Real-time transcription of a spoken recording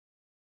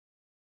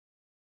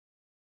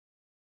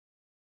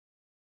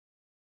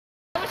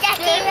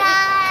Jackie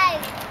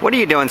ride. What are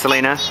you doing,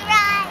 Selena? Jackie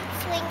ride.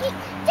 Swinging.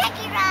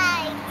 Jackie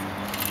ride.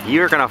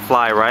 You're gonna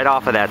fly right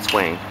off of that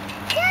swing.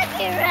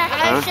 Jackie ride.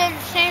 I said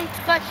the same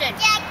question.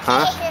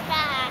 Jackie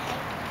ride.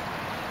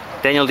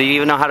 Daniel, do you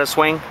even know how to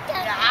swing?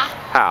 Yeah.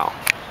 How?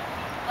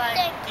 But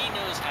he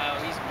knows how.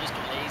 He's Mr.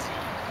 Lazy.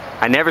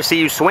 I never see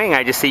you swing,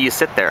 I just see you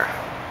sit there.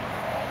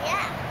 Yeah.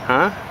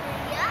 Huh?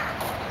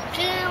 Yeah.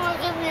 she didn't want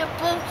to give me a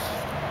boost.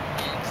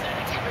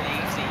 Exactly.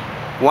 Lazy.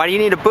 Why do you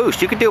need a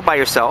boost? You could do it by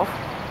yourself.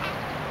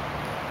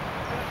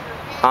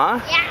 Huh?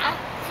 Yeah.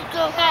 To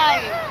go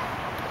higher.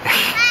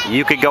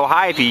 You could go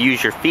high if you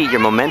use your feet, your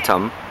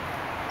momentum.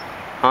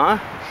 Huh?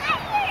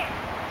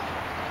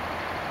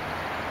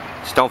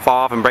 Just don't fall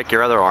off and break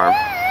your other arm. I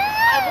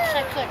wish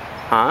I could.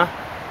 Huh?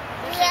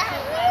 Wish I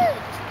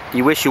could.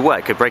 You wish you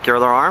what? Could break your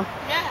other arm?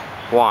 Yeah.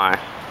 Why?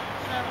 So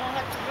I won't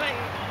have to write.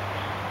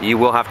 You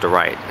will have to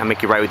write. I'll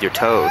make you write with your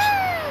toes.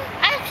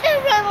 I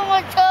can write with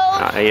my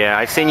toes. Yeah,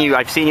 I've seen you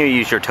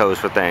use your toes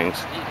for things.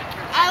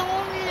 I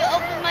won't need to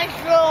open my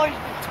drawers.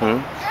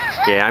 Hmm?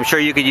 Yeah, I'm sure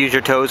you could use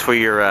your toes for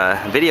your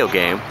video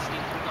game.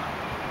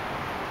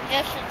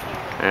 Yes, I can.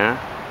 Yeah.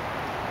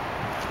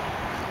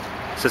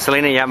 So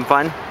Selena, you having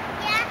fun? Yeah.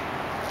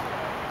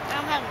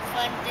 I'm having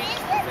fun. Thank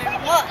you very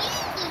much.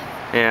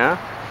 Yeah.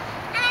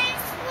 I'm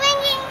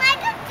swinging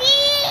like a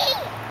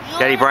bee.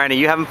 Daddy Brian, are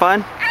you having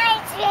fun?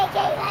 I'm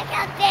swinging like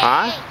a bee.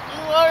 Huh?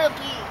 You are a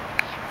bee.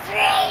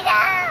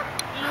 Freedom.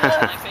 You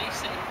are my face.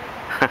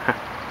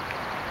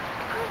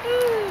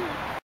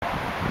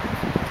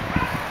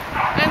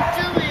 I'm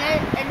feeling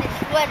it and it's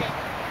sweating.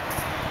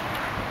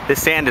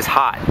 This sand is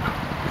hot. You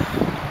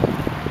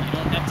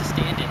don't have to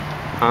stand it.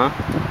 Huh?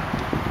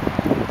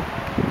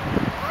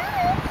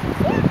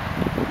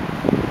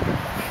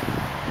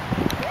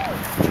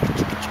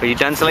 Are you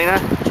done, Selena? Yeah,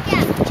 I'm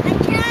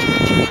done.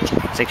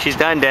 I think she's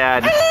done,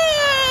 Dad. I'm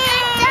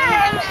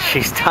done.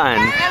 She's done.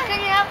 Now can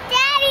you help?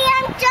 Daddy,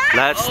 I'm done.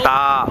 Let's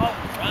stop.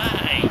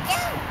 Alright.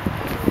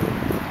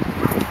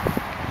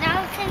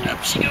 Now can you...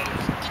 Up she goes.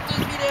 Get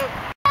those feet out.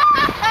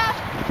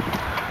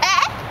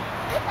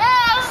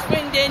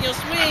 Swing, Daniel,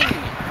 swing.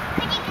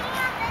 Can you get me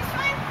on this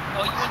one?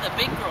 Oh, you want the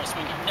big girl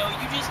swinging. No,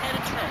 you just had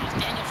a turn. It's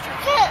Daniel's turn.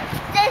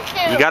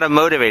 You gotta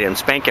motivate him,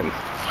 spank him. No,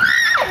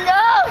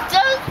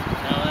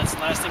 that's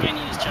the last thing I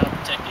need is Child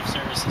Protective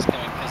Services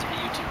coming because of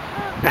YouTube.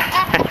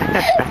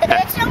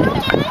 Did someone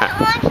get it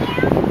on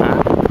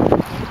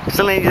here?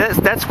 Selena,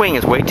 that swing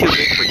is way too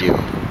big for you.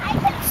 I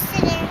could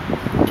sit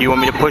in. Do you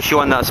want me to push you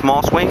on the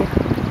small swing?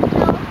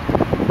 No.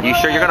 You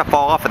sure you're gonna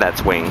fall off of that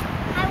swing? I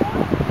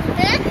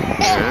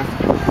Yeah.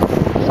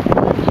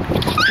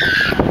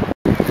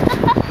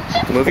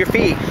 Move your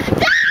feet.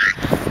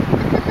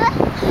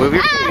 Move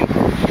your feet.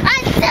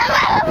 I still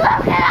have a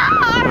broken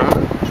arm.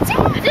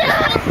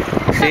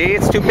 See,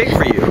 it's too big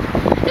for you.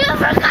 You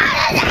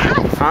forgot it.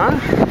 Huh?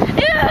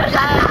 You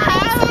forgot it.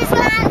 This is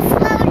not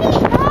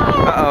floating.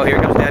 Uh-oh, here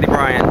comes Daddy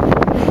Brian.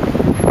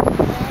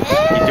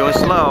 He's doing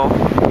slow.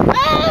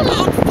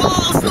 Don't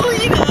fall,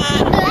 Selena!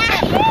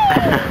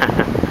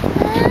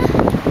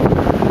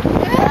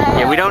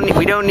 Yeah, we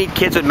don't need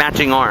kids with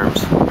matching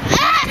arms.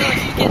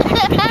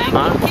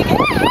 Huh?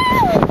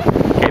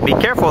 Okay, be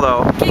careful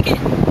though. Kick it.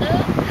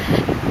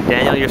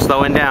 Daniel, you're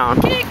slowing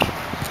down. Kick.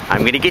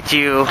 I'm gonna get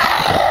you.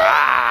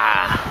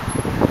 Ah!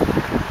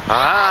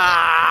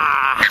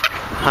 Ah!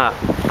 Huh.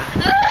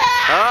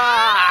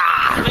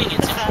 Ah! Swing,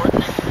 it's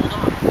important that you hold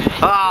on, okay?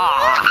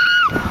 Ah!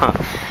 Huh.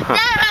 Huh.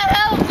 Dad, I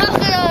have a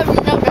broken arm,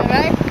 you know that,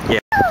 right? Yeah.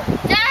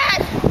 Dad!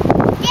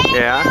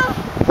 Yeah?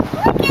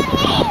 Look at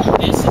me.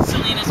 This is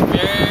Selena's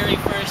very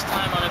first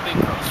time on a big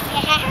girl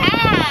swing.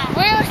 Yeah.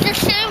 Where was the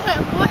same?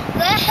 What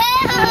the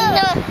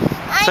hell?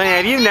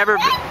 Sonia,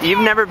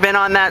 you've never been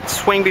on that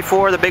swing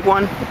before, the big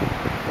one?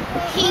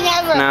 He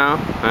never. No.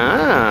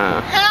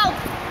 Ah. Help!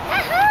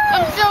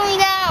 I'm feeling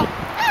down.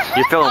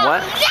 You're feeling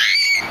what?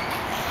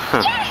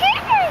 Huh.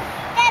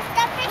 Dad,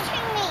 stop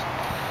pinching me.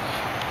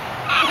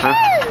 Huh?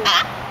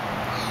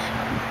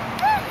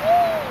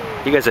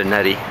 You guys are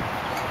nutty.